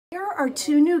are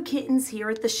two new kittens here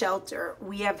at the shelter.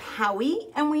 We have Howie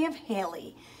and we have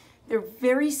Haley. They're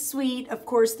very sweet. Of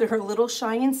course, they're a little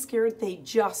shy and scared. They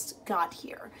just got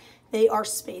here. They are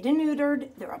spayed and neutered.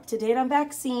 They're up to date on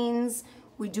vaccines.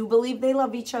 We do believe they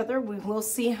love each other. We will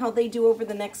see how they do over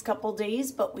the next couple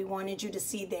days, but we wanted you to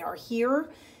see they are here.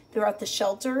 They're at the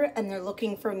shelter and they're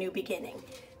looking for a new beginning.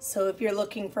 So if you're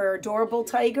looking for adorable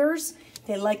tigers,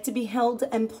 they like to be held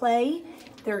and play.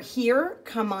 They're here.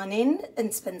 Come on in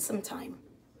and spend some time.